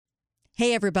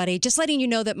Hey, everybody. Just letting you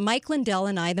know that Mike Lindell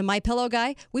and I, the MyPillow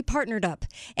guy, we partnered up.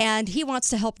 And he wants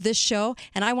to help this show,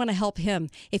 and I want to help him.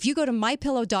 If you go to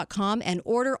MyPillow.com and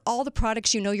order all the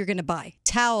products you know you're going to buy,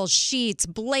 towels, sheets,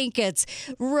 blankets,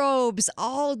 robes,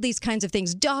 all these kinds of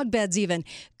things, dog beds even,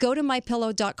 go to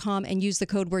MyPillow.com and use the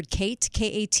code word KATE,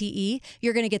 K-A-T-E.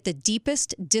 You're going to get the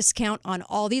deepest discount on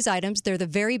all these items. They're the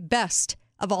very best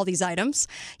of all these items.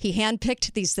 He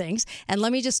handpicked these things. And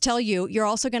let me just tell you, you're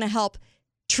also going to help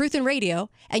Truth in Radio,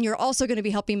 and you're also going to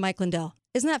be helping Mike Lindell.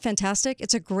 Isn't that fantastic?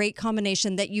 It's a great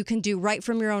combination that you can do right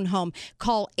from your own home.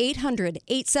 Call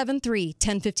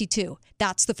 800-873-1052.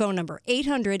 That's the phone number,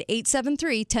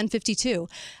 800-873-1052.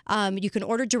 You can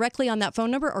order directly on that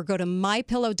phone number or go to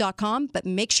mypillow.com, but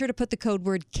make sure to put the code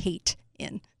word KATE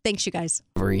in. Thanks, you guys.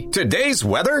 Today's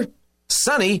weather?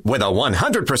 Sunny with a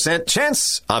 100%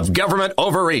 chance of government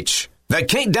overreach. The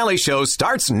Kate Dalley Show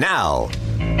starts now.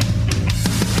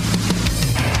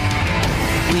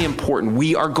 Important.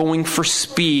 We are going for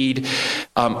speed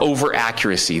over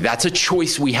accuracy. That's a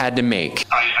choice we had to make.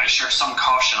 I share some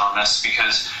caution on this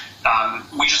because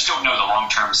we just don't know the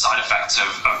long-term side effects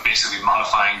of basically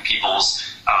modifying people's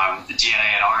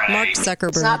DNA and RNA. Mark Zuckerberg.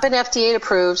 It's not been FDA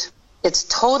approved. It's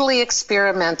totally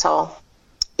experimental.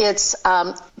 It's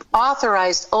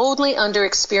authorized only under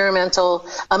experimental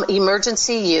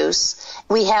emergency use.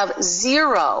 We have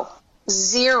zero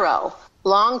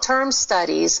long-term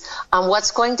studies on what's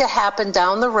going to happen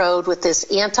down the road with this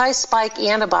anti-spike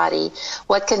antibody,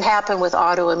 what can happen with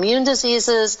autoimmune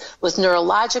diseases, with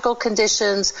neurological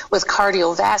conditions, with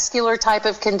cardiovascular type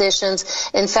of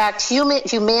conditions. In fact,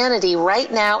 humanity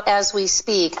right now as we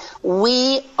speak,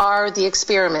 we are the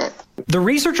experiment. The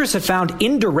researchers have found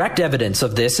indirect evidence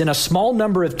of this in a small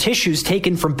number of tissues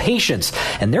taken from patients,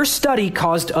 and their study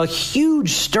caused a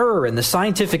huge stir in the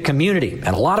scientific community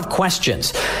and a lot of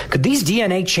questions. Could these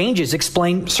DNA changes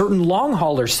explain certain long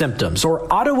hauler symptoms or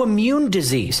autoimmune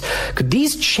disease? Could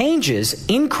these changes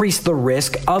increase the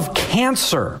risk of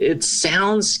cancer? It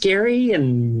sounds scary,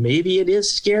 and maybe it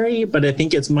is scary, but I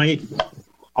think it's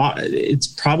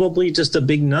probably just a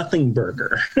big nothing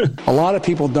burger. A lot of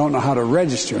people don't know how to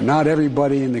register. Not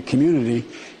everybody in the community,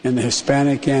 in the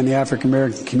Hispanic and the African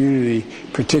American community,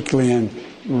 particularly in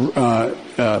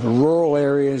rural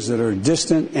areas that are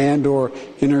distant and or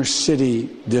inner city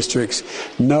districts,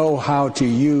 know how to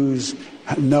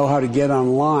get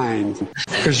online.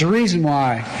 There's a reason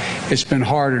why it's been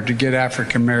harder to get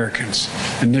African Americans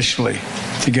initially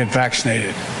to get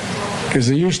vaccinated, because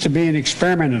they used to being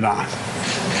experimented on.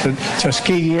 The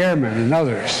Tuskegee Airmen and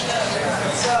others.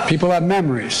 People have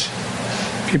memories.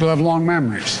 People have long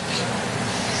memories.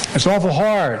 It's awful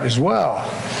hard as well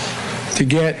to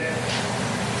get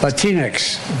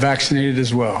Latinx vaccinated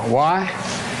as well. Why?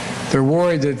 They're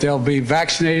worried that they'll be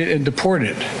vaccinated and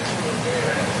deported.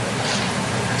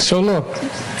 So look,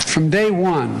 from day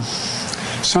one,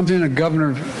 something that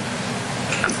Governor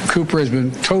Cooper has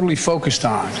been totally focused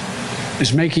on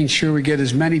is making sure we get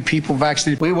as many people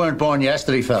vaccinated. We weren't born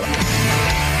yesterday, fella.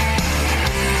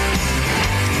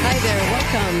 Hi there.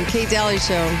 Welcome. Kate Dalley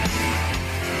Show.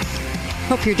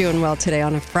 Hope you're doing well today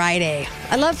on a Friday.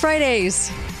 I love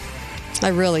Fridays. I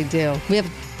really do. We have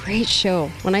a great show.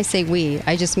 When I say we,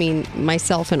 I just mean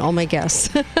myself and all my guests.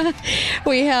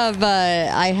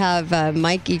 I have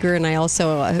Mike Eager, and I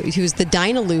also, who's the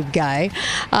Dynalube guy.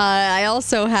 I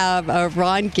also have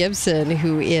Ron Gibson,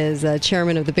 who is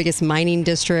chairman of the biggest mining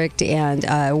district and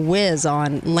whiz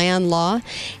on land law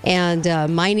and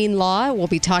mining law. We'll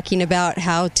be talking about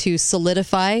how to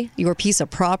solidify your piece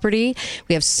of property.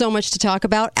 We have so much to talk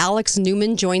about. Alex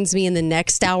Newman joins me in the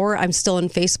next hour. I'm still in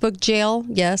Facebook jail.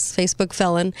 Yes, Facebook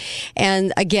felon.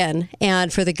 And again,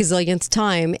 and for the gazillionth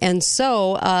time. And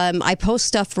so I post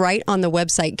stuff right on the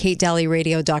website,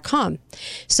 katedalleyradio.com.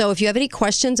 So if you have any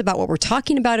questions about what we're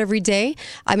talking about every day,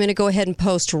 I'm going to go ahead and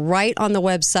post right on the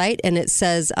website. And it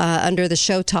says under the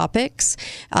show topics,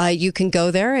 you can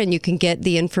go there and you can get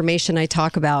the information I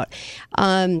talk about.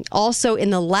 Also, in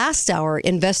the last hour,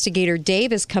 Investigator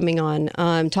Dave is coming on,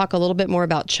 talk a little bit more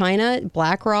about China,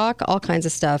 BlackRock, all kinds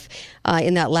of stuff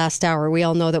in that last hour. We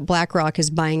all know that BlackRock is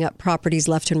buying up properties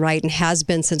left and right and has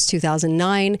been since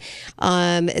 2009,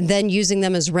 then using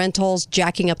them as rentals,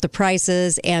 jacking up the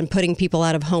prices, and putting people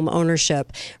out of home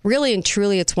ownership. Really and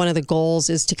truly, it's one of the goals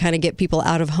is to kind of get people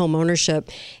out of home ownership.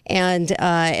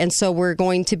 And so we're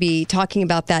going to be talking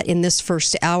about that in this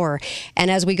first hour.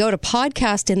 And as we go to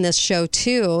podcast in this show,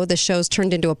 too, the show's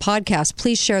turned into a podcast.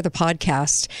 Please share the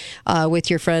podcast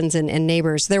with your friends and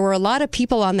neighbors. There were a lot of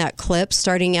people on that clip,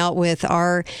 starting out with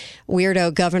our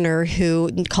weirdo governor who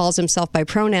calls himself by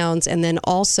pronouns, and then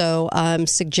also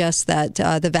suggests that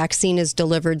the vaccine is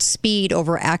delivered speed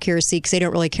over accuracy because they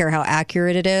don't really care how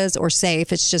accurate it is or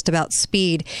safe. It's just about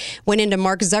speed. Went into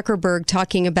Mark Zuckerberg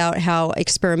talking about how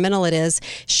experimental it is.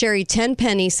 Sherry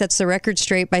Tenpenny sets the record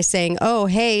straight by saying, oh,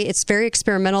 hey, it's very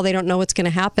experimental. They don't know what's going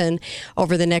to happen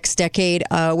over the next decade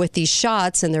with these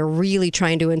shots, and they're really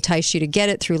trying to entice you to get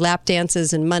it through lap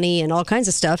dances and money and all kinds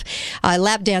of stuff.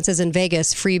 Lap dances in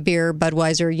Vegas, free beer,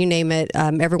 Budweiser, you name it.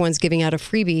 Everyone's giving out a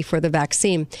freebie for the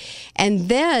vaccine. And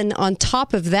then on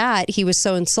top of that, he was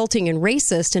so insulting and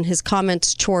racist in his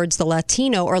comments towards the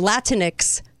Latino or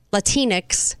Latinx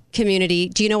community.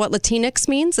 Do you know what Latinx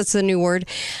means? It's a new word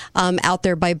out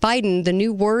there by Biden. The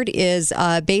new word is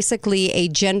basically a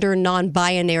gender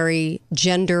non-binary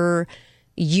gender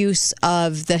use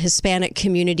of the Hispanic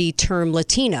community term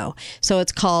Latino. So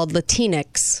it's called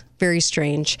Latinx. Very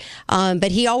strange.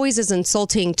 But he always is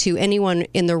insulting to anyone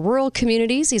in the rural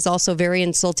communities. He's also very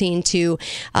insulting to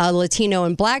Latino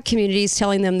and Black communities,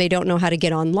 telling them they don't know how to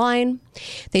get online.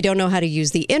 They don't know how to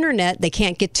use the internet. They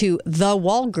can't get to the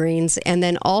Walgreens. And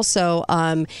then also,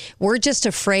 we're just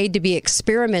afraid to be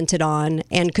experimented on.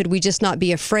 And could we just not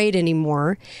be afraid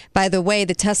anymore? By the way,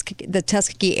 the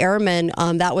Tuskegee Airmen,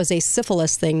 that was a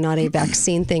syphilis thing, not a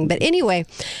vaccine thing. But anyway,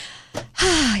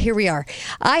 here we are.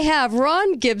 I have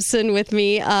Ron Gibson with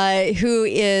me, who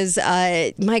is,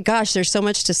 my gosh, there's so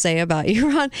much to say about you,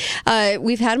 Ron.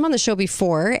 We've had him on the show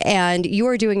before, and you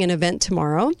are doing an event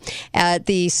tomorrow at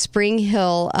the Spring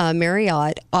Hill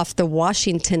Marriott off the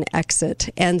Washington exit,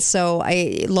 and so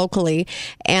locally,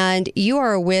 and you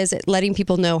are a whiz at letting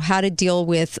people know how to deal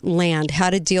with land, how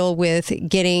to deal with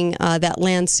getting that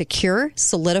land secure,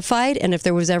 solidified, and if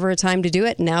there was ever a time to do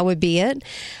it, now would be it.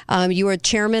 You are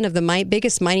chairman of the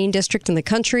biggest mining district in the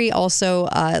country, also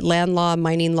land law,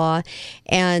 mining law,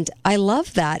 and I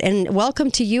love that. And welcome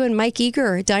to you and Mike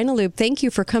Eager, Dynaloop. Thank you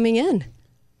for coming in.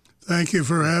 Thank you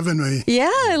for having me.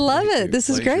 Yeah, I love it. This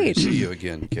is great. To see you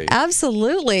again, Kate.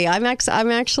 Absolutely. I'm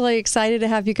actually excited to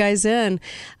have you guys in.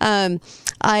 I'm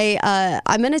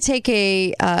going to take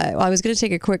I was going to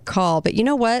take a quick call, but you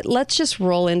know what? Let's just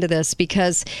roll into this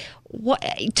because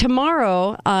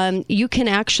tomorrow, you can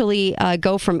actually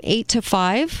go from 8 to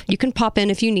 5. You can pop in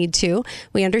if you need to.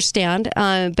 We understand.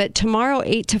 But tomorrow,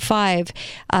 8 to 5,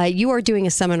 you are doing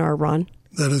a seminar, Ron.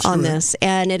 That is on correct. This,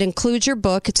 and it includes your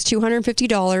book. It's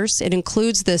 $250. It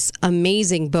includes this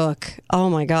amazing book. Oh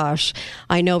my gosh,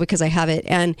 I know because I have it,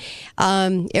 and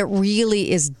it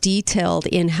really is detailed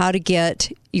in how to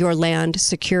get your land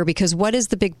secure. Because what is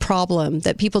the big problem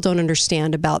that people don't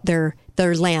understand about their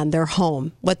land, their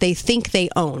home, what they think they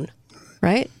own,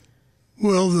 right?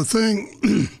 Well, the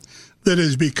thing that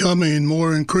is becoming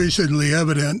more increasingly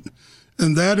evident,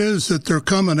 and that is that they're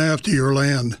coming after your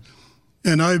land.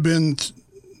 And I've been,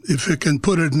 if you can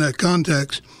put it in that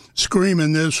context,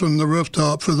 screaming this from the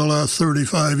rooftop for the last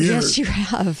 35 years. Yes, you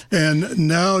have. And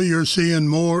now you're seeing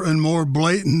more and more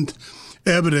blatant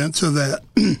evidence of that.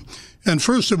 And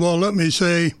first of all, let me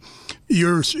say,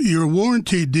 your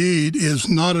warranty deed is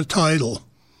not a title.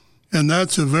 And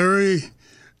that's a very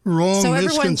wrong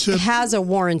misconception. So everyone has a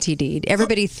warranty deed.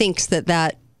 Everybody thinks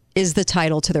that is the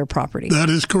title to their property. That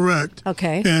is correct.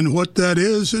 Okay. And what that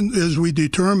is, as we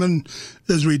define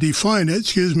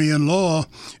it, in law,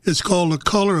 it's called a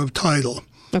color of title.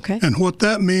 Okay. And what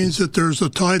that means that there's a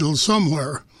title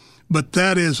somewhere, but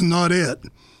that is not it.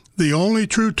 The only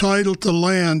true title to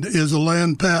land is a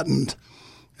land patent.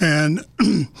 And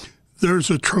there's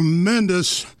a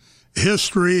tremendous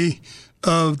history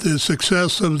of the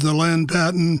success of the land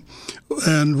patent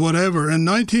and whatever. In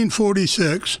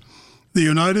 1946, the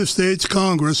United States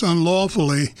Congress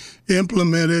unlawfully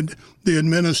implemented the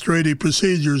Administrative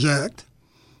Procedures Act.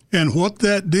 And what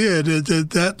that did is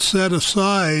that set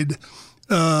aside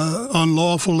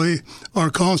unlawfully our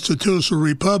constitutional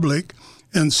republic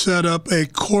and set up a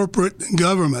corporate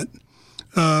government.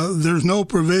 There's no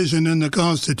provision in the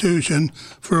Constitution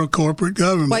for a corporate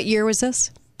government. What year was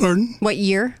this? Pardon? What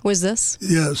year was this?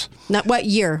 Yes. Not what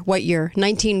year? What year?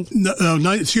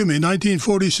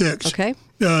 1946. Okay.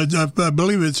 I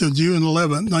believe it's June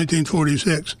 11th,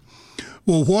 1946.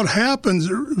 Well, what happens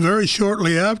very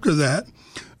shortly after that,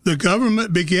 the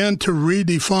government began to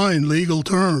redefine legal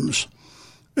terms.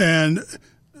 And,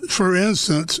 for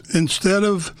instance, instead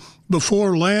of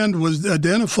before land was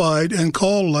identified and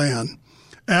called land,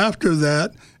 after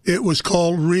that, it was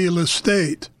called real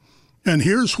estate. And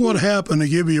here's what happened, to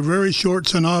give you a very short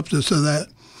synopsis of that.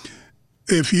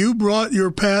 If you brought your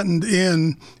patent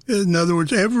in other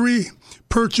words, every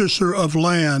purchaser of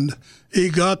land, he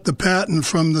got the patent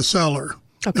from the seller.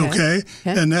 Okay?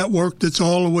 And that worked its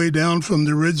all the way down from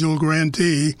the original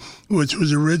grantee, which was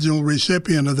the original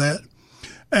recipient of that.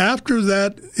 After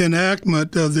that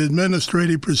enactment of the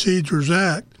Administrative Procedures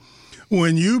Act,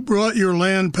 when you brought your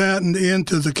land patent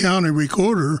into the county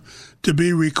recorder to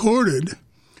be recorded,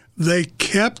 they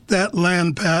kept that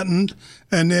land patent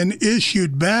and then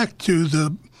issued back to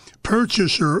the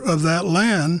purchaser of that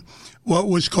land what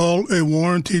was called a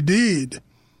warranty deed.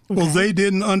 Well, they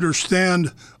didn't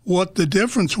understand what the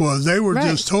difference was. They were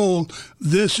just told,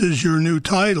 this is your new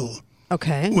title.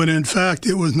 Okay. When in fact,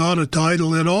 it was not a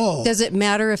title at all. Does it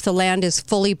matter if the land is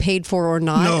fully paid for or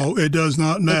not? No, it does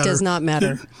not matter. It does not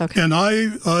matter. Okay. And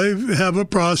I have a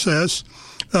process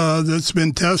that's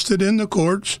been tested in the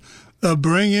courts of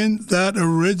bringing that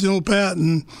original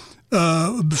patent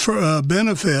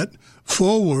benefit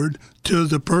forward to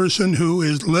the person who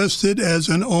is listed as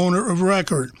an owner of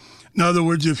record. In other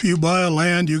words, if you buy a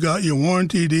land, you got your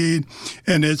warranty deed,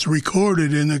 and it's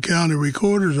recorded in the county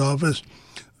recorder's office,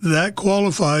 that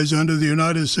qualifies under the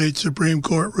United States Supreme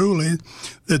Court ruling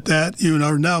that you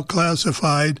are now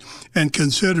classified and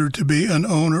considered to be an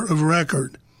owner of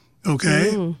record.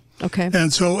 Okay? Okay.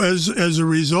 And so as a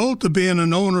result of being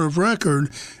an owner of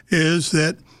record is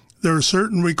that there are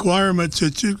certain requirements,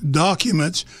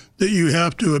 documents that you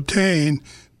have to obtain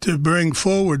to bring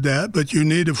forward that, but you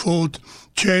need a full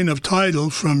chain of title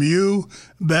from you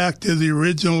back to the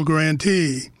original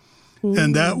grantee.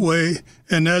 And that way,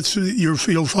 and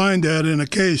you'll find that in a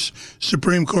case,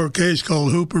 Supreme Court case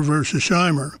called Hooper versus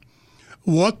Scheimer.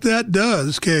 What that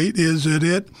does, Kate, is that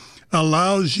it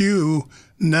allows you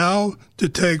now to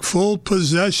take full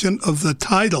possession of the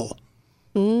title,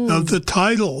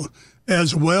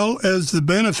 as well as the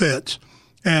benefits.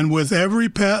 And with every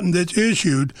patent that's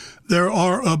issued, there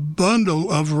are a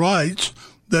bundle of rights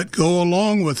that go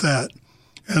along with that.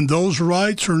 And those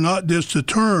rights are not just a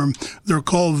term, they're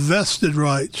called vested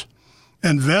rights.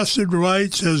 And vested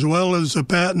rights, as well as the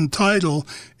patent title,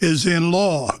 is in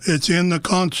law. It's in the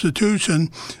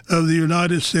Constitution of the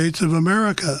United States of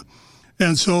America.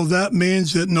 And so that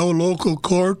means that no local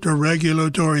court or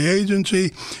regulatory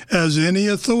agency has any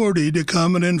authority to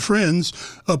come and infringe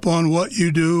upon what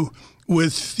you do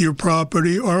with your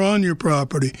property or on your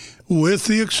property, with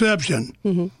the exception.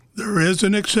 There is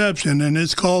an exception, and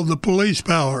it's called the police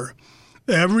power.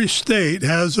 Every state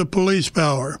has a police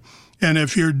power. And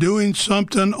if you're doing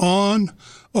something on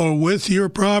or with your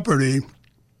property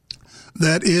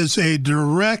that is a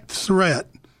direct threat,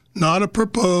 not a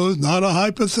proposed, not a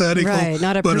hypothetical,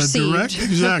 not a but perceived.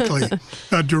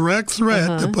 a direct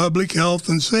threat to public health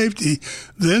and safety,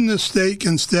 then the state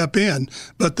can step in.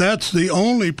 But that's the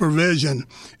only provision.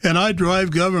 And I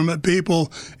drive government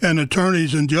people and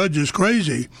attorneys and judges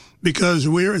crazy because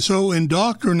we're so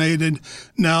indoctrinated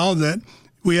now that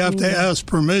we have to ask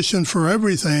permission for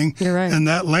everything. You're right. And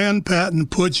that land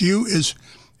patent puts you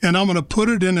and I'm going to put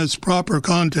it in its proper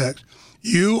context.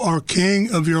 You are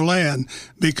king of your land,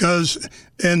 because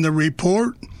in the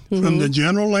report from the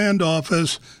General Land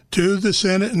Office to the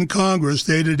Senate and Congress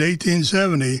dated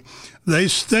 1870, they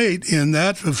state in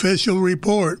that official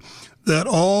report that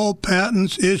all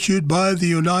patents issued by the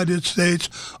United States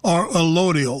are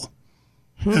allodial.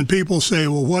 And people say,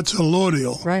 well, what's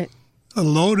allodial? Right.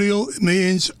 Allodial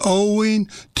means owing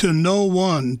to no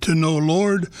one, to no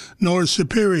lord nor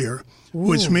superior.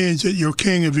 Which means that you're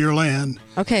king of your land.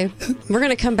 Okay, we're going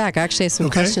to come back. I actually have some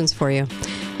questions for you.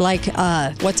 Like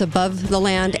what's above the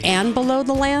land and below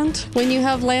the land when you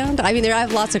have land? I mean, I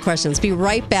have lots of questions. Be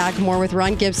right back. More with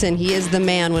Ron Gibson. He is the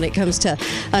man when it comes to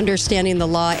understanding the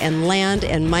law and land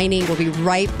and mining. We'll be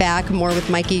right back. More with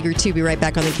Mike Eager, too. Be right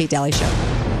back on the Kate Dalley Show.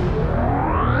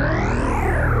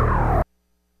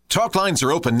 Talk lines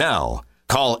are open now.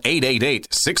 Call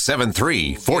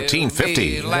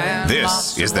 888-673-1450.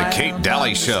 This is the Kate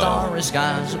Dalley Show. Starry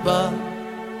skies above.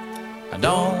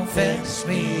 Don't fence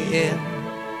me in.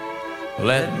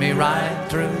 Let me ride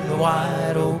through the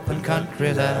wide open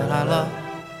country that I love.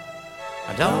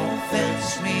 Don't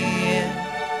fence me in.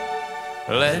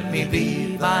 Let me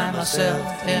be by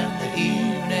myself in the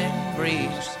evening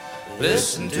breeze.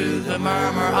 Listen to the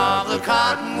murmur of the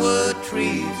cottonwood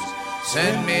trees.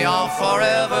 Send me off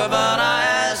forever, but I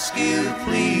ask you,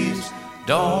 please,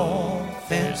 don't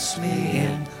fence me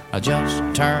in.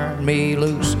 Just turn me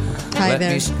loose. Hi Let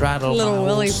there. me straddle Little my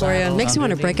Willie old for you. saddle Makes you want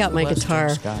to break out my underneath the guitar.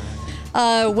 western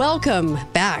sky. Welcome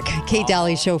back, Kate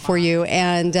Dalley Show for you.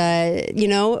 And,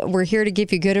 we're here to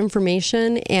give you good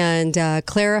information and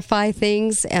clarify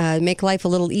things, make life a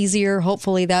little easier.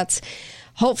 Hopefully that's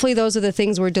hopefully those are the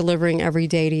things we're delivering every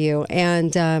day to you.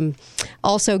 And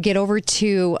also get over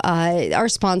to our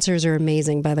sponsors are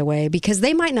amazing, by the way, because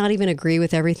they might not even agree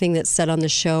with everything that's said on the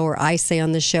show or I say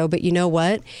on the show. But you know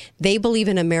what? They believe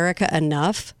in America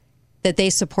enough that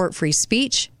they support free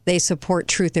speech. They support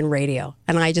truth in radio.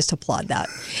 And I just applaud that.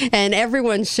 And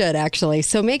everyone should, actually.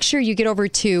 So make sure you get over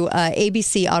to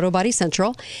ABC Auto Body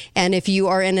Central. And if you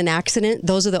are in an accident,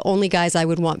 those are the only guys I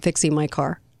would want fixing my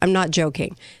car. I'm not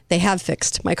joking. They have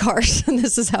fixed my cars, and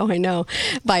this is how I know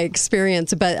by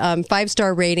experience. But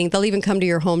 5-star rating. They'll even come to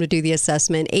your home to do the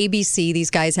assessment. ABC,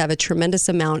 these guys have a tremendous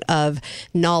amount of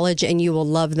knowledge, and you will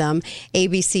love them.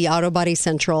 ABC Auto Body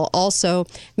Central. Also,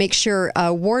 make sure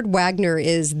Ward Wagner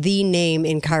is the name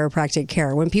in chiropractic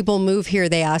care. When people move here,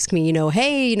 they ask me,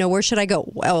 hey, where should I go?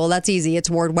 Well, that's easy.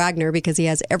 It's Ward Wagner because he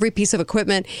has every piece of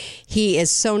equipment. He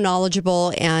is so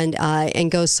knowledgeable and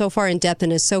goes so far in depth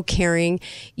and is so caring.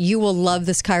 You will love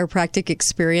this chiropractic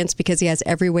experience because he has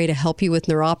every way to help you with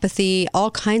neuropathy,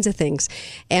 all kinds of things.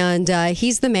 And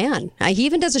he's the man. He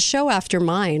even does a show after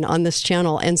mine on this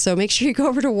channel. And so make sure you go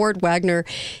over to Ward Wagner.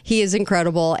 He is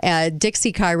incredible at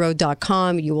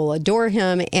DixieChiro.com. You will adore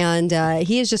him. And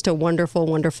he is just a wonderful,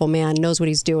 wonderful man, knows what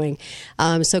he's doing.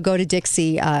 So go to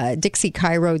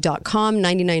DixieChiro.com,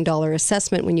 $99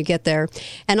 assessment when you get there.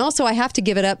 And also, I have to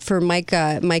give it up for Mike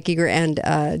Eager and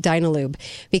Dynalube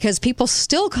because people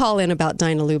still call in about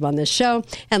Dynalube on this show.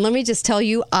 And let me just tell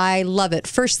you, I love it.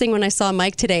 First thing when I saw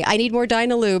Mike today, I need more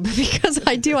Dynalube because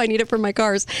I need it for my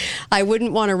cars. I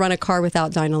wouldn't want to run a car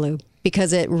without Dynalube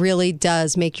because it really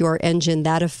does make your engine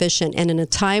that efficient. And in a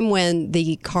time when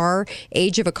the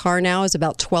age of a car now is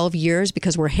about 12 years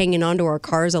because we're hanging on to our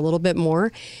cars a little bit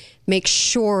more, make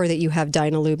sure that you have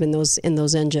Dynalube in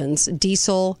those engines.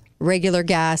 Diesel, regular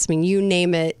gas, you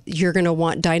name it, you're going to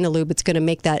want Dynalube. It's going to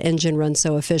make that engine run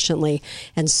so efficiently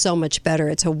and so much better.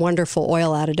 It's a wonderful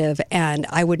oil additive, and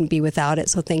I wouldn't be without it.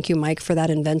 So thank you, Mike, for that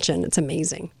invention. It's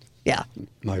amazing. Yeah.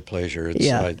 My pleasure.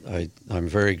 I'm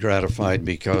very gratified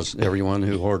because everyone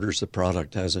who orders the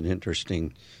product has an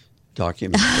interesting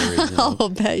documentary I'll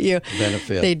bet you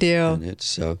benefit. They do. And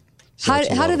it's,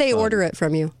 how do they order it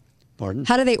from you? Pardon?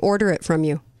 How do they order it from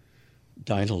you?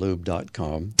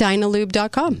 Dynalube.com.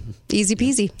 Dynalube.com. Easy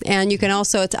peasy. And you can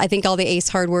also, I think all the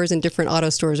Ace Hardwares and different auto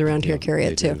stores around here carry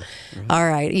it too. Right. All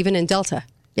right. Even in Delta.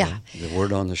 Yeah. The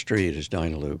word on the street is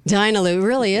Dynalube. Dynalube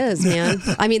really is, man.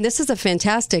 This is a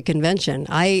fantastic invention.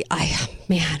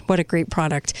 Man, what a great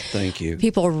product. Thank you.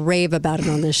 People rave about it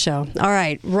on this show. All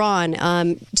right, Ron,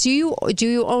 do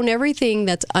you own everything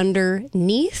that's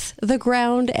underneath the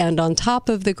ground and on top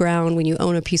of the ground when you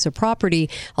own a piece of property?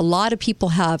 A lot of people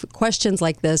have questions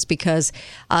like this because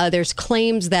there's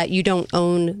claims that you don't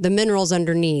own the minerals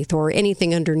underneath or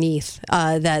anything underneath,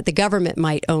 that the government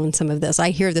might own some of this. I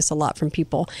hear this a lot from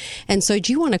people. And so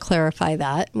do you want to clarify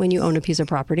that when you own a piece of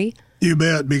property? You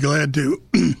bet. Be glad to.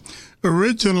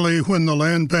 Originally, when the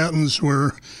land patents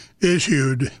were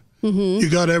issued, you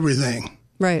got everything.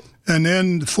 Right. And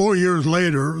then 4 years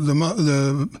later,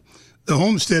 the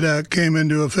Homestead Act came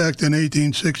into effect in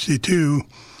 1862,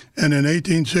 and in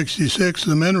 1866,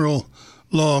 the mineral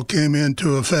law came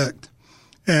into effect.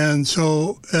 And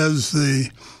so as the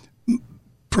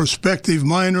prospective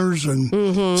miners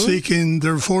and seeking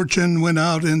their fortune went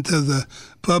out into the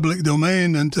public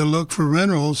domain and to look for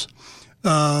minerals,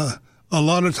 a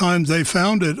lot of times they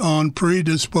found it on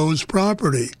predisposed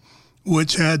property,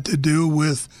 which had to do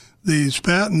with these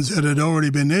patents that had already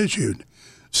been issued.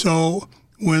 So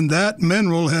when that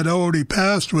mineral had already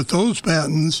passed with those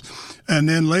patents, and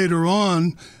then later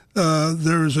on,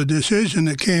 there was a decision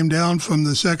that came down from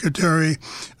the Secretary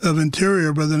of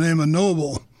Interior by the name of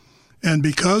Noble. And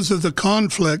because of the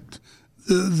conflict,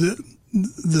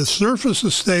 the surface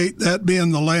estate, that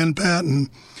being the land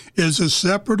patent, is a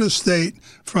separate estate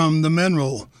from the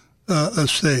mineral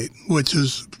estate, which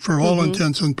is, for all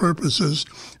intents and purposes,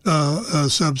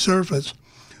 subsurface.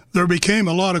 There became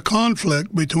a lot of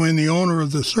conflict between the owner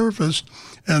of the surface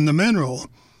and the mineral.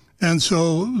 And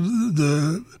so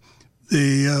the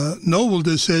Noble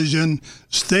decision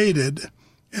stated,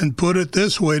 and put it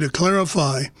this way to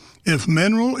clarify, if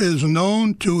mineral is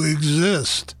known to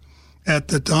exist at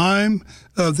the time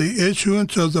of the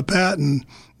issuance of the patent,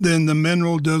 then the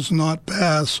mineral does not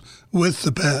pass with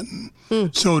the patent.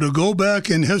 So to go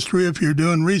back in history, if you're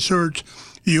doing research,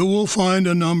 you will find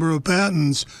a number of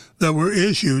patents that were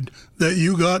issued that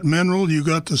you got mineral, you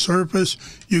got the surface,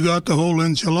 you got the whole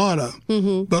enchilada.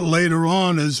 But later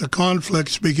on, as the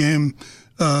conflicts became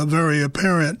very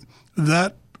apparent,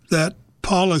 that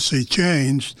policy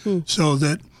changed so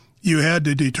that you had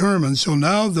to determine. So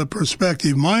now the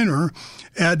prospective miner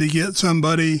had to get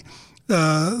somebody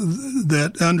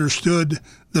that understood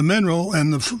the mineral,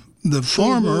 and the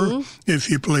farmer, if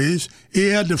you please, he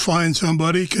had to find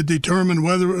somebody could determine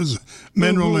whether it was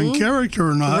mineral in character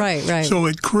or not. Right. So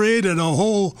it created a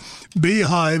whole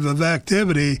beehive of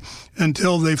activity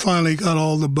until they finally got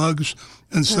all the bugs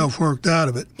and stuff worked out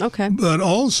of it. Okay. But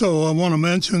also, I want to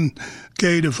mention,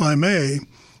 Kate, if I may,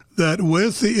 that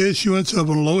with the issuance of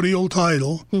a allodial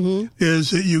title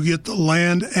is that you get the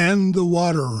land and the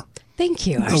water. Thank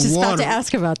you. I was just about to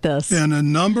ask about this. And a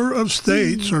number of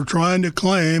states are trying to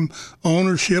claim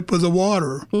ownership of the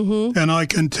water. And I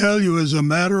can tell you, as a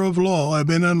matter of law, I've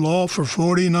been in law for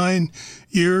 49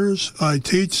 years. I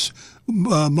teach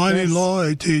mining law,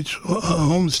 I teach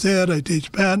homestead, I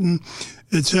teach patent,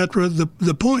 etc.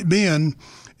 The point being,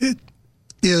 it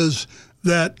is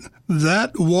that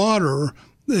water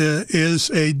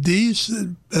is a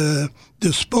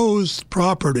disposed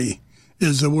property,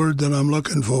 is the word that I'm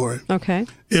looking for. Okay.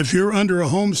 If you're under a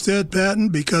homestead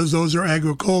patent, because those are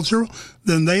agricultural,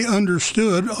 then they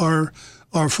understood, our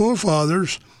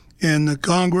forefathers in the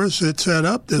Congress that set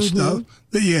up this stuff,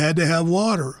 that you had to have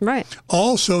water. Right.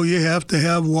 Also, you have to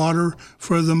have water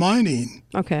for the mining.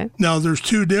 Okay. Now, there's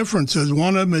two differences.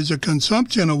 One of them is a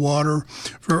consumption of water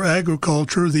for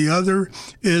agriculture. The other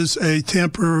is a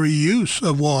temporary use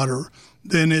of water.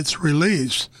 Then it's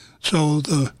released. So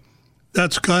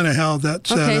that's kind of how that's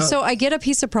set up. Okay, so I get a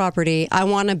piece of property. I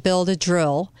want to build a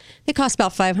drill. It costs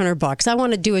about $500. I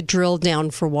want to do a drill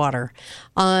down for water.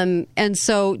 And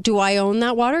so do I own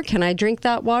that water? Can I drink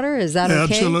that water? Is that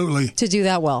okay? Absolutely. To do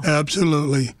that well?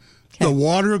 Absolutely. Okay. The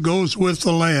water goes with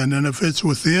the land, and if it's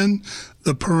within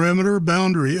the perimeter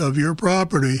boundary of your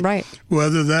property, right,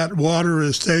 whether that water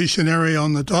is stationary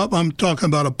on the top, I'm talking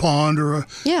about a pond or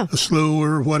a slough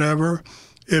or whatever.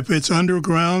 If it's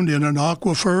underground in an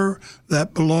aquifer,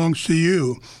 that belongs to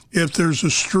you. If there's a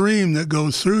stream that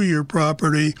goes through your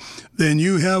property, then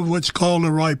you have what's called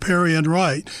a riparian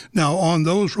right. Now, on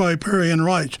those riparian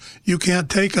rights, you can't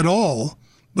take it all,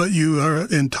 but you are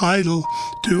entitled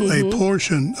to a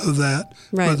portion of that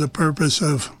for the purpose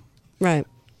of... Right.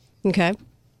 Okay.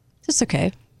 That's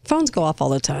okay. Phones go off all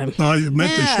the time. I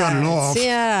meant to shut it off.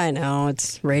 Yeah, I know.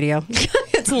 It's radio.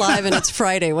 It's live and it's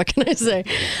Friday. What can I say?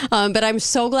 But I'm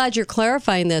so glad you're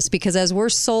clarifying this, because as we're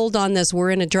sold on this,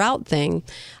 we're in a drought thing.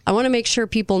 I want to make sure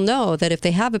people know that if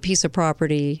they have a piece of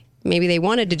property, maybe they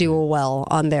wanted to do a well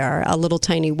on there, a little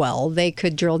tiny well, they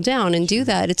could drill down and do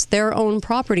that. It's their own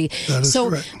property. That is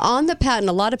correct. On the patent,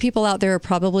 a lot of people out there are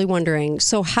probably wondering,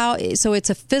 so it's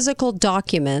a physical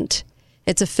document.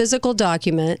 It's a physical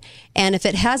document, and if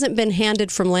it hasn't been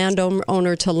handed from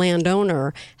landowner to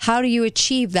landowner, how do you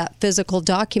achieve that physical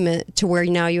document to where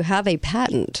now you have a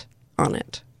patent on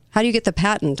it? How do you get the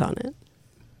patent on it?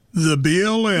 The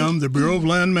BLM, the Bureau of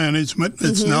Land Management,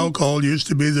 it's now called, used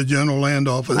to be the General Land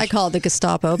Office. I call it the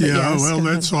Gestapo, but yes. Well,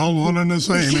 that's all one and the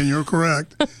same, and you're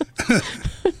correct.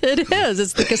 It is.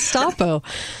 It's the Gestapo.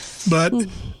 But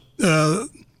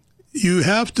you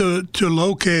have to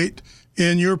locate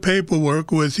in your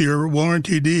paperwork with your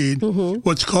warranty deed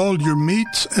what's called your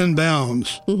meets and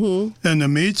bounds. And the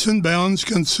meets and bounds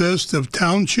consist of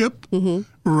township,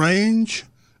 range,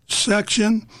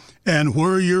 section, and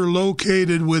where you're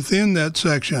located within that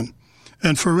section.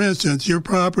 And for instance, your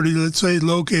property, let's say,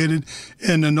 located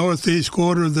in the northeast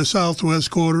quarter, the southwest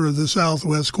quarter, or the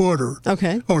southwest quarter.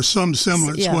 Okay. Or some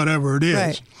semblance, whatever it is.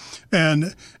 Right.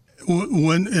 And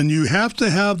you have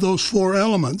to have those four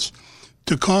elements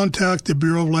to contact the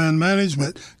Bureau of Land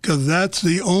Management, because that's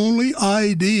the only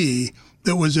ID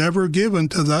that was ever given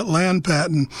to that land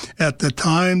patent at the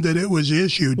time that it was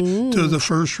issued to the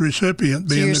first recipient,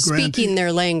 being the grantee. You're speaking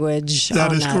their language.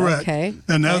 That is correct. Okay.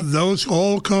 And those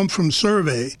all come from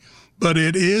survey. But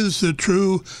it is the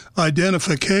true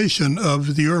identification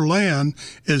of your land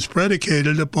is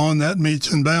predicated upon that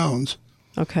meets and bounds.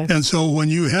 Okay. And so when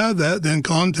you have that, then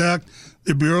contact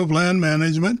the Bureau of Land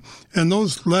Management. And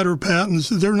those letter patents,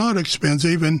 they're not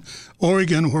expensive. In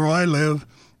Oregon, where I live,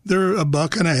 they're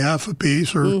 $1.50 a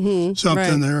piece or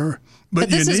something there. But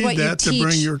you need that to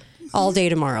bring your... all day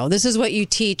tomorrow. This is what you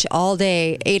teach all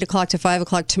day, 8 o'clock to 5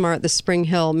 o'clock tomorrow at the Spring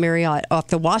Hill Marriott off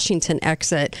the Washington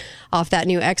exit. Off that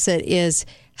new exit is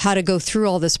how to go through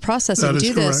all this process and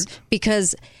do this.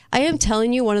 Because I am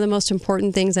telling you, one of the most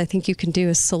important things I think you can do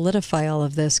is solidify all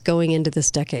of this going into this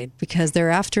decade, because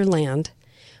they're after land.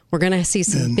 We're going to see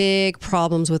some big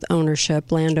problems with ownership,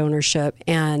 land ownership,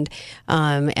 and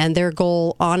their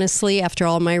goal, honestly, after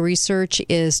all my research,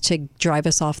 is to drive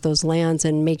us off those lands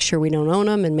and make sure we don't own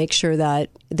them, and make sure that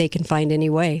they can find any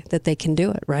way that they can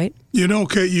do it, right? You know,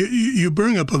 Kate, you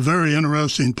bring up a very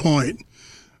interesting point.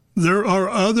 There are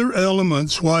other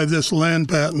elements why this land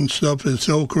patent stuff is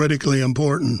so critically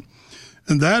important,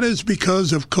 and that is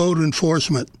because of code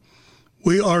enforcement.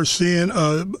 We are seeing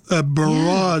a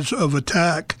barrage of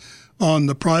attack on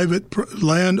the private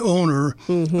landowner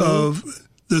of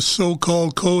this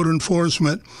so-called code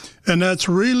enforcement, and that's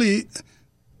really,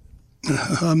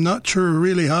 I'm not sure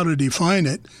really how to define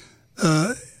it.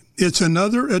 It's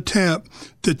another attempt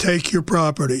to take your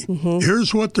property.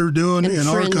 Here's what they're doing in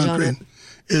our country.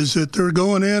 Is that they're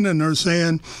going in and they're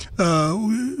saying,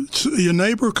 your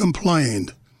neighbor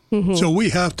complained, so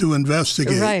we have to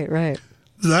investigate. Right.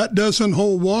 That doesn't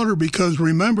hold water because,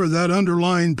 remember, that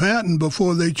underlying patent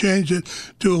before they change it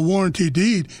to a warranty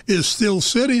deed is still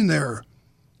sitting there.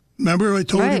 Remember I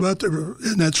told you about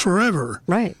and that's forever.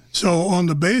 Right. So on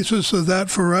the basis of that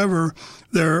forever,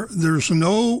 there's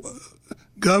no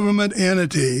government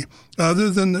entity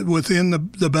other than within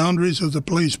the boundaries of the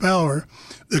police power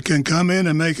that can come in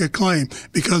and make a claim.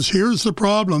 Because here's the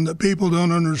problem that people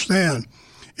don't understand.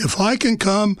 If I can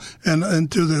come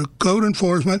and to the code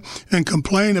enforcement and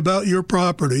complain about your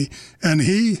property, and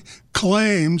he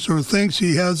claims or thinks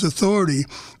he has authority,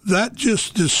 that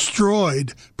just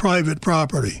destroyed private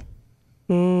property.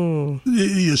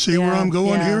 You see where I'm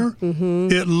going here?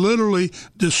 It literally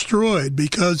destroyed,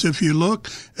 because if you look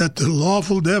at the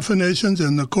lawful definitions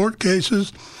in the court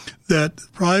cases, that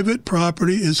private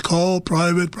property is called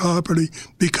private property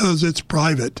because it's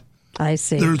private. I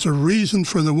see. There's a reason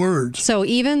for the words. So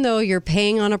even though you're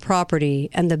paying on a property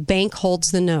and the bank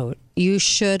holds the note, you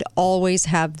should always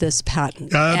have this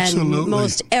patent. Absolutely. And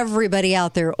most everybody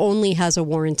out there only has a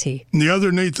warranty. And the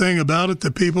other neat thing about it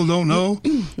that people don't know,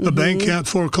 the bank can't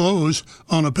foreclose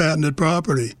on a patented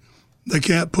property. They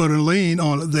can't put a lien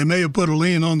on it. They may have put a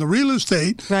lien on the real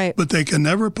estate, but they can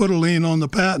never put a lien on the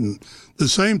patent. The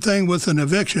same thing with an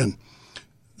eviction.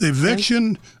 The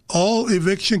eviction, all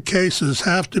eviction cases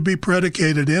have to be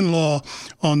predicated in law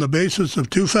on the basis of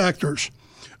two factors: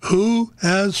 who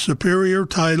has superior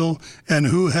title and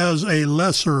who has a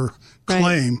lesser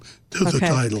claim to the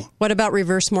title. What about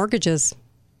reverse mortgages?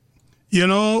 You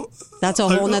know, that's a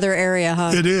whole other area,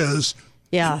 huh? It is.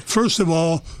 Yeah. First of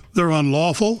all, they're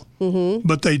unlawful,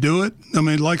 but they do it. I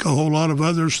mean, like a whole lot of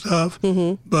other stuff.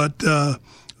 But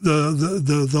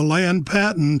the land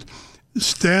patent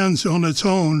stands on its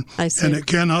own, and it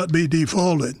cannot be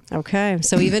defaulted. Okay,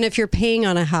 so even if you're paying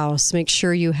on a house, make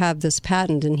sure you have this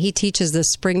patent. And he teaches this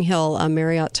Spring Hill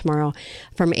Marriott tomorrow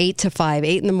from 8 to 5,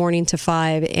 8 in the morning to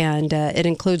 5, and it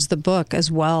includes the book as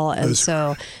well. And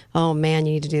so, oh man,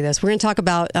 you need to do this. We're going to talk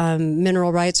about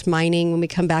mineral rights, mining when we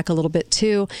come back a little bit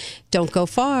too. Don't go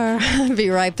far. Be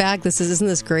right back. Isn't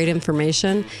this great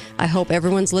information? I hope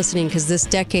everyone's listening, because this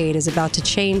decade is about to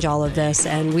change all of this,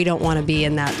 and we don't want to be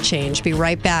in that change. Be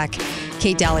right back.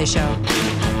 Kate Dalley Show.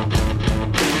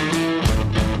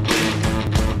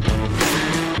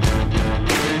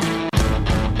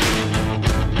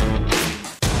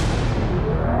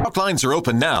 Lines are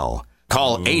open now.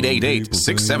 Call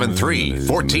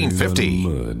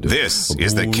 888-673-1450. This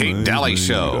is the Kate Dalley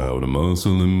Show. A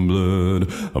muscle and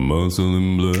blood,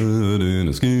 and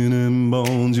a skin and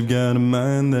bones. You've got a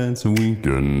mind that's weak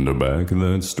and a back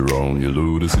that's strong. You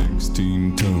load of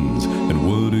 16 tons, and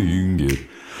what do you get?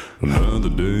 Another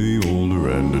day older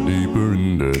and a deeper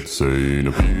in debt.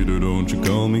 Saying, Peter, don't you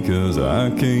call me, 'cause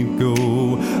I can't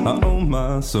go. I owe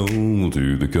my soul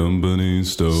to the company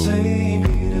store.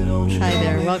 Hi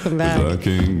there, welcome back.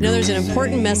 There's an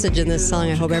important message in this song.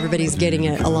 I hope everybody's getting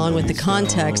it, along with the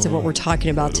context of what we're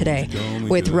talking about today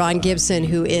with Ron Gibson,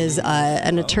 who is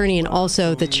an attorney and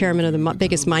also the chairman of the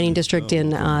biggest mining district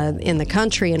in the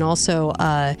country, and also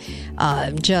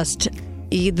just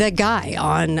the guy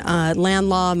on land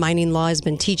law, mining law. Has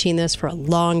been teaching this for a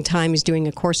long time. He's doing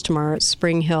a course tomorrow at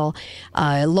Spring Hill,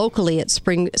 locally at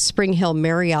Spring Hill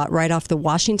Marriott, right off the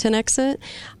Washington exit,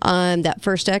 that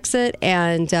first exit,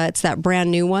 and it's that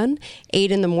brand new one.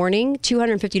 8 in the morning,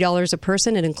 $250 a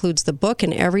person. It includes the book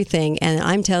and everything, and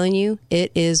I'm telling you,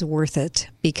 it is worth it,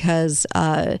 because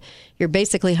you're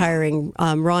basically hiring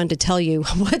Ron to tell you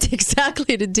what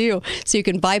exactly to do, so you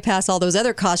can bypass all those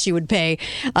other costs you would pay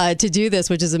to do this,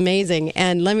 which is amazing.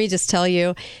 And let me just tell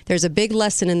you, there's a big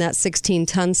lesson in that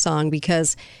 16-ton song,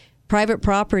 because private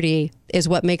property is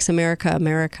what makes America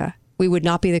America. We would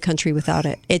not be the country without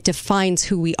it. It defines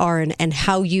who we are and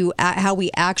how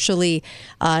we actually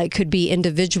could be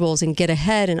individuals and get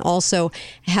ahead, and also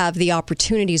have the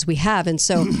opportunities we have. And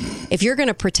so if you're going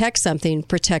to protect something,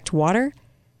 protect water,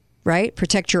 right?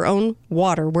 Protect your own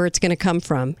water, where it's going to come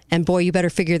from. And boy, you better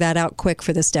figure that out quick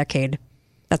for this decade.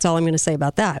 That's all I'm going to say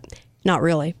about that. Not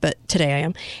really, but today I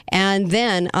am. And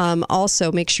then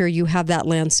also make sure you have that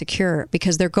land secure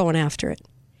because they're going after it.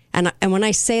 And when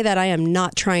I say that, I am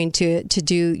not trying to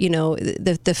do,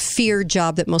 the fear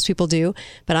job that most people do.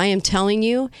 But I am telling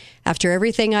you, after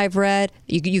everything I've read,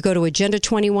 you go to Agenda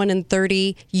 21 and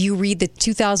 30, you read the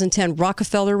 2010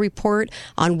 Rockefeller report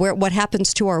on what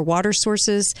happens to our water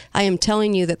sources. I am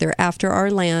telling you that they're after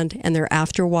our land and they're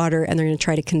after water, and they're going to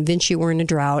try to convince you we're in a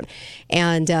drought,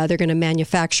 and they're going to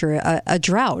manufacture a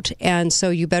drought. And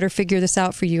so you better figure this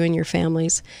out for you and your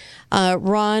families.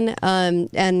 Ron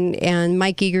and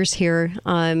Mike Eager's here.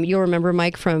 You'll remember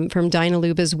Mike from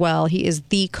Dynalube as well. He is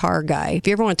the car guy. If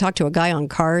you ever want to talk to a guy on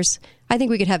cars, I think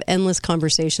we could have endless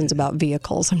conversations about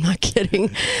vehicles. I'm not kidding. We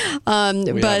have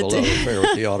a love affair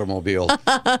with the automobile.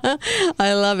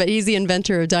 I love it. He's the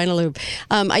inventor of Dynalube.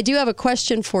 I do have a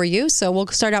question for you, so we'll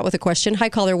start out with a question. Hi,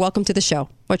 caller. Welcome to the show.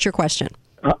 What's your question?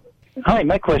 Hi,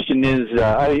 my question is,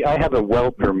 I have a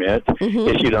well permit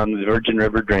issued on the Virgin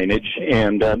River drainage,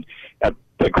 and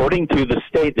according to the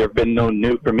state, there have been no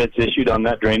new permits issued on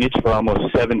that drainage for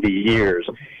almost 70 years.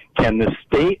 Can the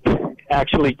state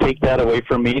actually take that away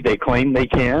from me? They claim they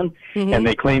can, and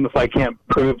they claim if I can't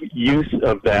prove use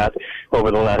of that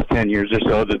over the last 10 years or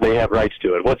so, that they have rights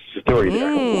to it. What's the story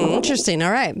there? Interesting.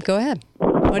 All right, go ahead.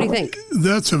 What do you think?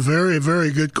 That's a very,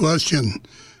 very good question.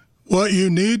 What you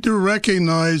need to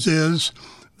recognize is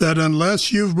that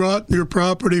unless you've brought your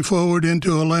property forward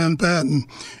into a land patent,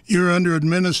 you're under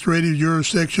administrative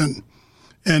jurisdiction.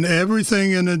 And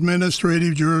everything in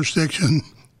administrative jurisdiction,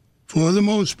 for the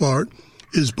most part,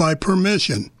 is by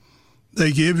permission.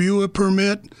 They give you a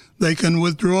permit, they can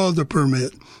withdraw the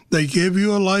permit. They give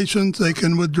you a license, they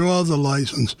can withdraw the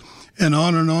license. And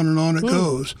on and on and on it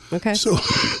goes. Okay. So,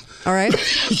 all right.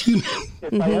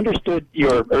 If I understood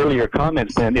your earlier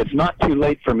comments, then it's not too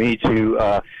late for me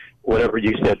to, whatever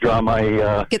you said, draw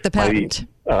my get the patent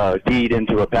deed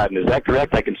into a patent. Is that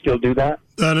correct? I can still do that?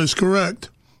 That is correct.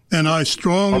 And I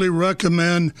strongly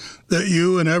recommend that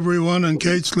you and everyone in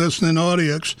Kate's listening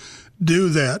audience do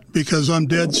that, because I'm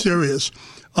dead serious.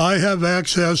 I have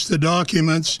access to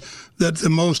documents that the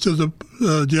most of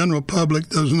the general public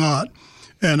does not.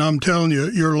 And I'm telling you,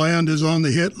 your land is on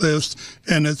the hit list,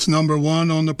 and it's number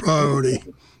one on the priority.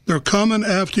 They're coming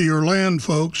after your land,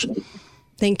 folks.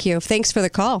 Thank you. Thanks for the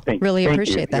call. Really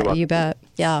appreciate that. You bet.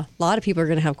 Yeah, a lot of people are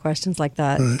going to have questions like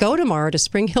that. Right. Go tomorrow to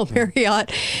Spring Hill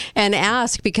Marriott and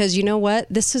ask, because you know what?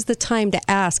 This is the time to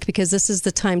ask, because this is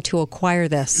the time to acquire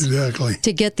this. Exactly.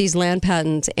 To get these land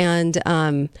patents. And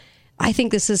I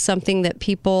think this is something that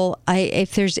people,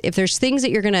 if there's things that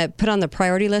you're going to put on the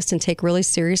priority list and take really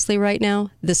seriously right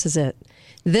now, this is it.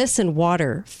 This and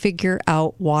water. Figure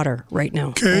out water right now.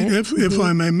 Okay, right? If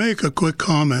I may make a quick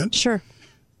comment. Sure.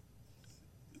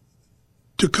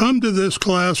 To come to this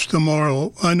class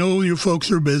tomorrow, I know you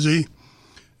folks are busy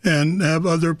and have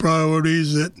other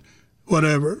priorities that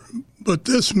whatever, but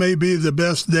this may be the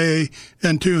best day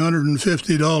and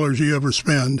 $250 you ever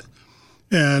spend.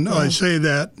 And I say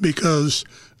that because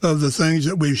of the things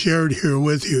that we've shared here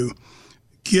with you.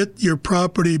 Get your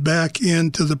property back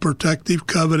into the protective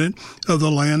covenant of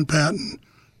the land patent,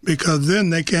 because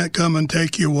then they can't come and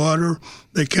take your water.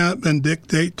 They can't then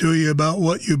dictate to you about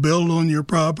what you build on your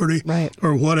property, right,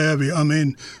 or what have you. I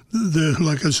mean,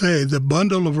 like I say, the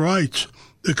bundle of rights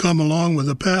that come along with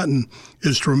a patent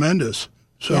is tremendous.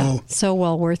 So so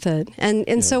well worth it.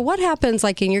 And so what happens,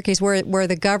 like in your case, where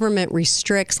the government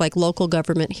restricts, like local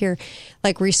government here,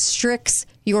 like restricts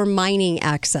your mining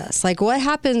access? Like what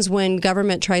happens when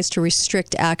government tries to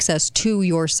restrict access to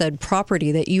your said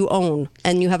property that you own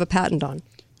and you have a patent on?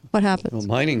 What happens? Well,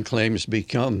 mining claims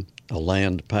become a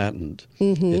land patent.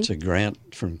 It's a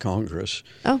grant from Congress.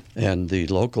 And the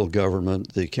local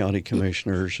government, the county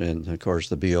commissioners, and of course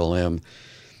the BLM,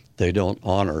 they don't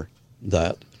honor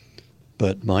that.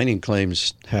 But mining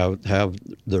claims have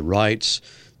the rights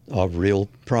of real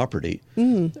property.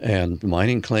 And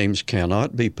mining claims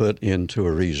cannot be put into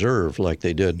a reserve like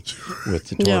they did with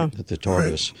the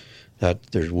tortoise. That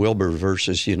there's Wilbur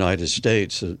versus United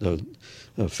States,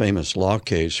 a famous law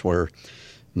case where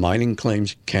mining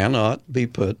claims cannot be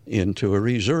put into a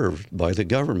reserve by the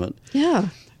government.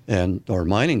 And our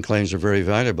mining claims are very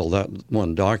valuable. That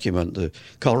one document, the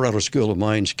Colorado School of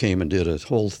Mines came and did a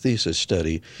whole thesis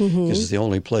study, because it's the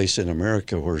only place in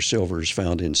America where silver is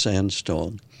found in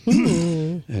sandstone.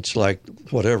 It's like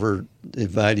whatever the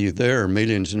value there,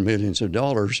 millions and millions of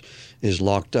dollars, is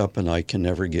locked up, and I can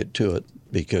never get to it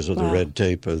because of the red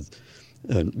tape of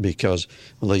because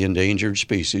of the Endangered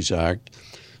Species Act.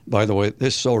 By the way,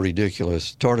 this is so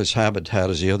ridiculous. Tortoise habitat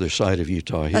is the other side of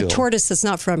Utah Hill. A tortoise is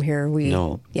not from here.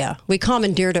 No. Yeah, we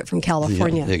commandeered it from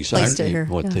California. Yeah, exactly placed it here.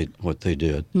 what they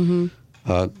did. Mm-hmm.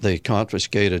 They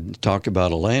confiscated, talk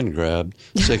about a land grab,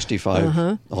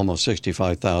 65, almost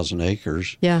 65,000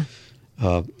 acres. Yeah.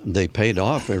 They paid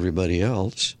off everybody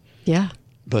else. Yeah.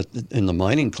 But in the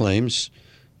mining claims,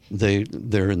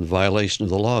 they're in violation of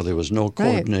the law. There was no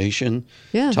coordination.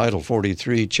 Right. Yeah. Title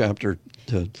 43, Chapter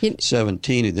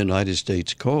 17 of the United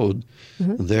States Code,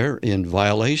 they're in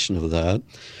violation of that.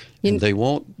 And they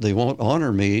won't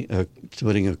honor me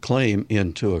putting a claim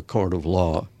into a court of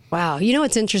law. Wow. You know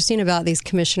what's interesting about these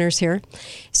commissioners here?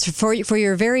 So for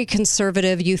your very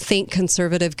conservative, you think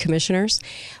conservative commissioners,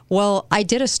 well, I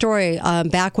did a story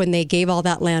back when they gave all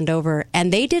that land over,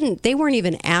 and they weren't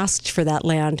even asked for that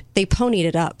land. They ponied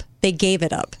it up. They gave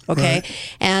it up, okay?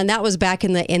 Right. And that was back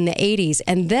in the 80s.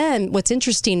 And then what's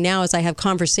interesting now is I have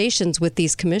conversations with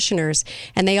these commissioners,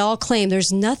 and they all claim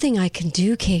there's nothing I can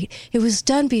do, Kate. It was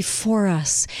done before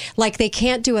us. Like they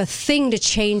can't do a thing to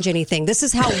change anything. This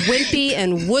is how wimpy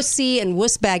and wussy and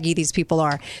wussbaggy these people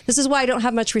are. This is why I don't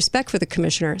have much respect for the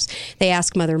commissioners. They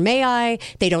ask Mother May I.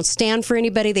 They don't stand for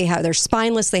anybody. They're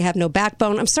spineless. They have no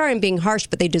backbone. I'm sorry I'm being harsh,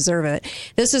 but they deserve it.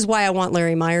 This is why I want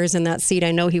Larry Myers in that seat. I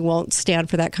know he won't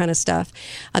stand for that kind of stuff.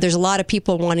 There's a lot of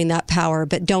people wanting that power,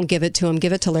 but don't give it to him.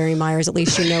 Give it to Larry Myers. At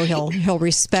least you know he'll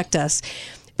respect us.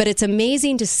 But it's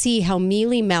amazing to see how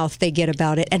mealy-mouthed they get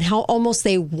about it and how almost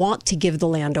they want to give the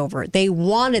land over. They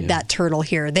wanted that turtle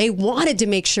here. They wanted to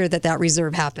make sure that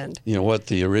reserve happened. You know what?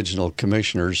 The original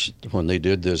commissioners, when they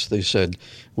did this, they said,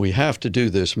 we have to do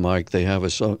this, Mike. They have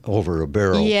us over a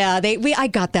barrel. Yeah, I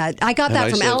got that. I got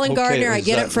that from Alan Gardner. I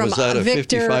get it from Victor. Was that a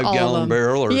 55-gallon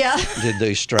barrel, or did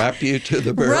they strap you to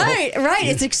the barrel? Right.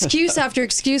 It's excuse after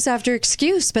excuse after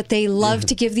excuse, but they love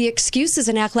to give the excuses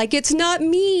and act like it's not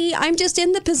me. I'm just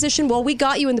in the position. Well, we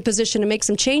got you in the position to make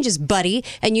some changes, buddy,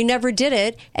 and you never did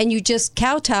it, and you just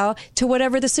kowtow to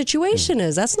whatever the situation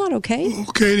is. That's not okay. Well,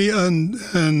 Katie and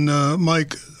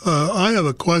Mike, I have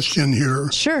a question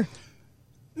here. Sure.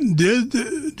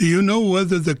 Do you know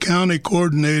whether the county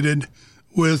coordinated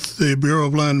with the Bureau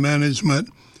of Land Management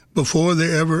before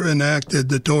they ever enacted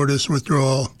the tortoise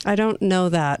withdrawal? I don't know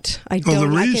that. The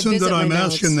reason that I'm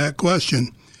asking that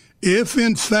question, if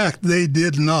in fact they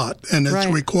did not, and it's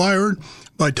required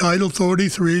by Title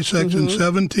 33, Section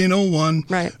 1701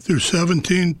 through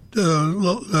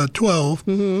 1712,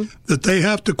 that they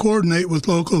have to coordinate with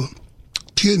local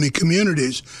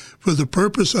communities for the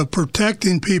purpose of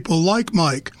protecting people like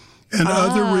Mike and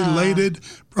other related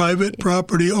private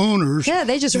property owners. Yeah,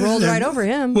 they just rolled right over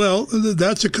him. Well,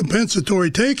 that's a compensatory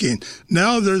taking.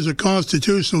 Now there's a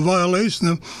constitutional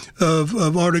violation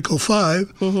of Article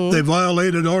 5. They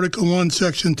violated Article 1,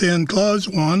 Section 10, Clause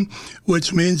 1,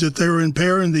 which means that they were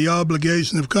impairing the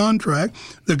obligation of contract.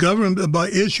 The government, by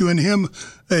issuing him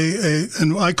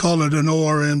and I call it an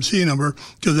ORMC number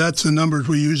because that's the numbers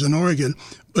we use in Oregon,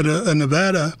 but a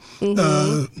Nevada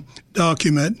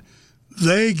document,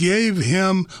 they gave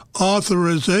him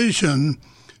authorization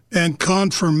and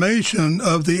confirmation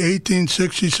of the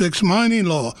 1866 mining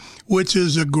law, which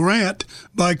is a grant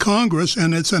by Congress,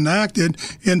 and it's enacted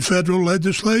in federal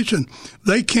legislation.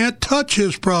 They can't touch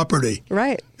his property.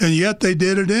 Right. And yet they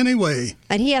did it anyway.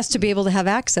 And he has to be able to have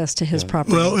access to his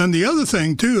property. Well, and the other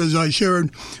thing, too, is I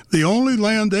shared, the only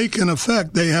land they can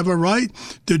affect, they have a right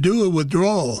to do a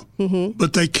withdrawal,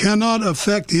 but they cannot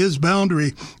affect his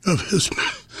boundary of his...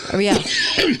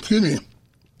 excuse me.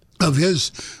 Of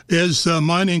his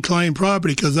mining claim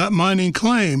property, because that mining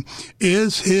claim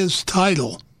is his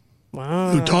title.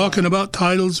 Wow. We're talking about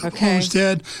titles of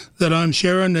homestead that I'm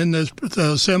sharing in this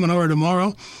seminar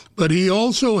tomorrow, but he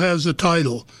also has a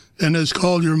title, and it's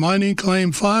called your mining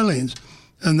claim filings.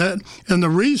 And the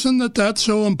reason that that's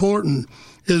so important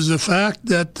is the fact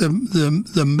that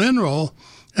the mineral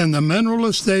and the mineral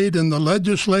estate and the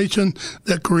legislation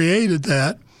that created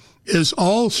that is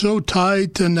also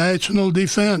tied to national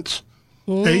defense.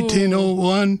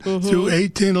 1801 through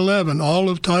 1811, all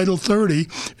of Title 30.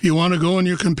 If you want to go on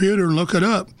your computer and look it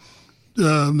up,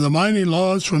 the mining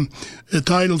laws from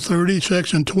Title 30,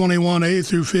 Section 21A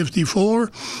through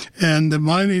 54, and the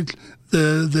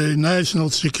national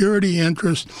security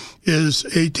interest is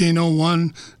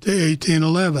 1801 to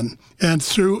 1811. And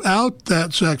throughout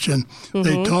that section,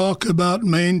 they talk about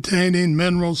maintaining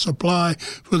mineral supply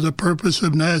for the purpose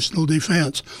of national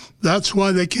defense. That's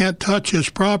why they can't touch his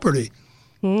property.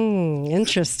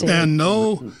 Interesting. And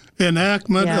no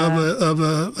enactment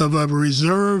of a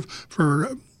reserve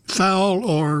for fowl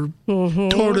or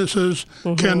tortoises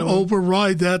can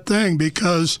override that thing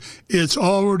because it's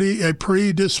already a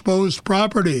predisposed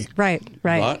property. Right.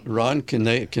 Ron, can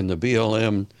the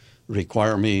BLM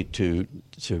require me to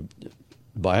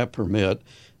buy a permit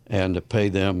and to pay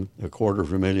them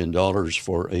 $250,000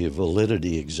 for a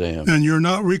validity exam? And you're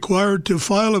not required to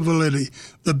file a validity.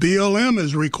 The BLM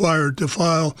is required to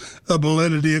file a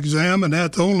validity exam, and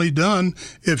that's only done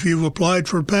if you've applied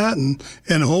for patent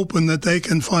and hoping that they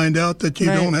can find out that you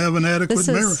don't have an adequate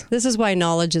merit. This is why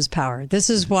knowledge is power. This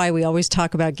is why we always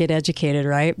talk about get educated,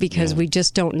 right? Because we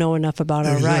just don't know enough about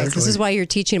our rights. This is why you're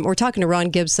teaching. We're talking to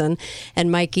Ron Gibson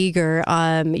and Mike Eager.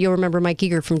 You'll remember Mike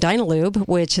Eager from Dynalube,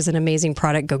 which is an amazing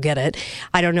product. Go get it.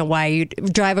 I don't know why you'd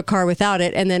drive a car without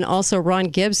it. And then also Ron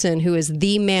Gibson, who is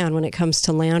the man when it comes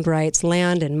to land rights,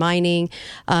 land and mining.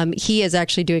 He is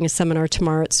actually doing a seminar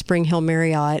tomorrow at Spring Hill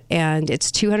Marriott, and it's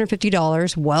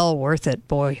 $250. Well worth it,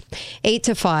 boy. 8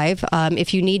 to 5.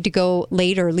 If you need to go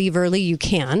late or leave early, you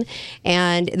can.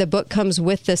 And the book comes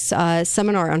with this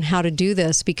seminar on how to do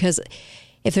this, because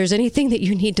if there's anything that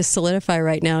you need to solidify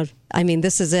right now, I mean,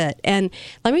 this is it. And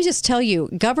let me just tell you,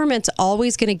 government's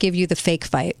always going to give you the fake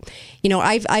fight. You know,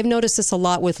 I've noticed this a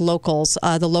lot with locals,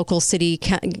 the local city,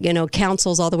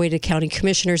 councils all the way to county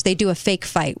commissioners. They do a fake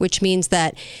fight, which means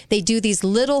that they do these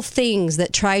little things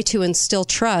that try to instill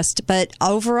trust, but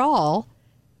overall,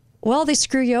 well, they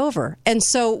screw you over. And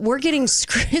so we're getting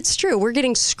it's true. We're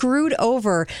getting screwed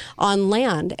over on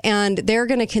land, and they're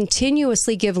going to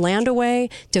continuously give land away,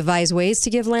 devise ways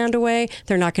to give land away.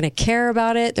 They're not going to care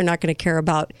about it. They're not going to care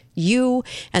about you,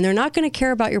 and they're not going to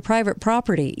care about your private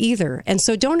property either. And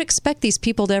so don't expect these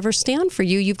people to ever stand for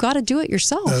you. You've got to do it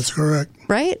yourself. That's correct.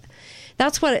 Right?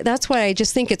 That's why I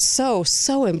just think it's so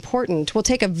important. We'll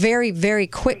take a very, very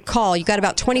quick call. You got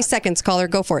about 20 seconds, caller.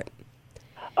 Go for it.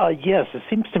 Yes, it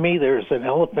seems to me there's an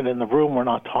elephant in the room we're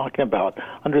not talking about.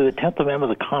 Under the 10th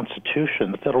Amendment of the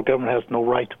Constitution, the federal government has no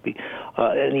right to be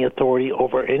any authority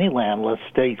over any land unless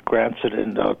state grants it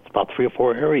in about 3 or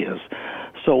 4 areas.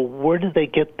 So where did they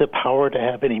get the power to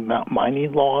have any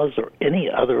mining laws or any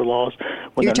other laws?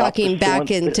 When You're talking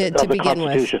back in to begin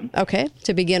with. Okay,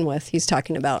 to begin with, he's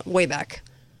talking about way back.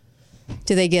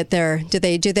 Do they get there? Do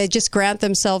they just grant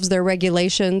themselves their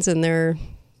regulations and their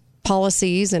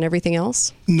policies and everything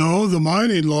else? No, the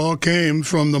mining law came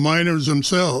from the miners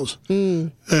themselves,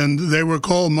 and they were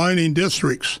called mining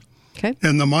districts. Okay.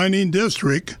 And the mining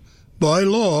district, by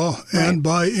law and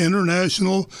by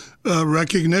international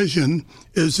recognition,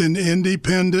 is an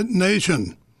independent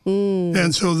nation.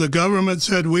 And so the government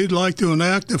said, we'd like to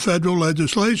enact a federal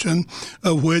legislation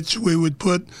of which we would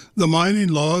put the mining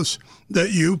laws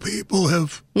that you people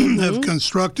have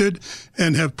constructed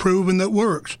and have proven that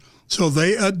works. So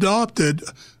they adopted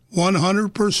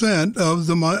 100% of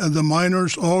the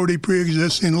miners' already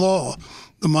pre-existing law.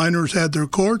 The miners had their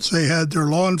courts, they had their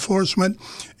law enforcement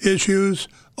issues,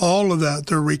 all of that,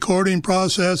 their recording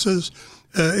processes,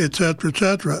 et cetera, et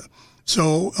cetera.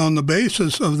 So on the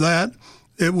basis of that,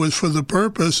 it was for the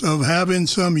purpose of having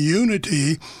some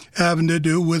unity having to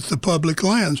do with the public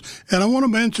lands. And I want to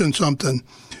mention something.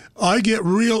 I get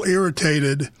real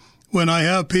irritated when I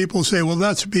have people say, well,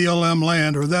 that's BLM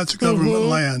land or that's government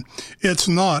land. It's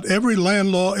not. Every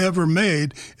land law ever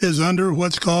made is under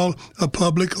what's called a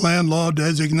public land law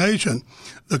designation.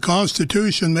 The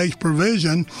Constitution makes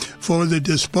provision for the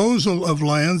disposal of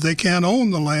land. They can't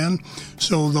own the land,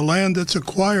 so the land that's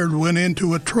acquired went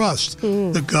into a trust.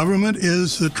 The government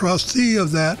is the trustee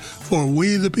of that for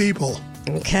we the people.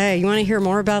 Okay, you want to hear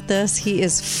more about this? He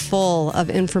is full of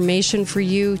information for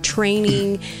you,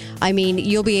 training. I mean,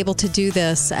 you'll be able to do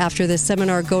this after this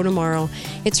seminar. Go tomorrow.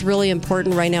 It's really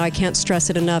important right now. I can't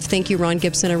stress it enough. Thank you, Ron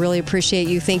Gibson. I really appreciate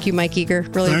you. Thank you, Mike Eager.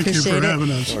 Really appreciate it. Thank you for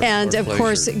having us. And, of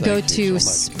course, go to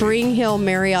Spring Hill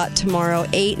Marriott tomorrow,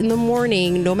 8 in the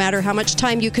morning. No matter how much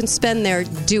time you can spend there,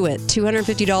 do it.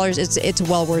 $250. It's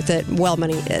well worth it. Well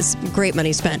money. It's great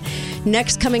money spent.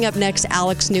 Coming up next,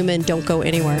 Alex Newman. Don't go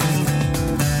anywhere.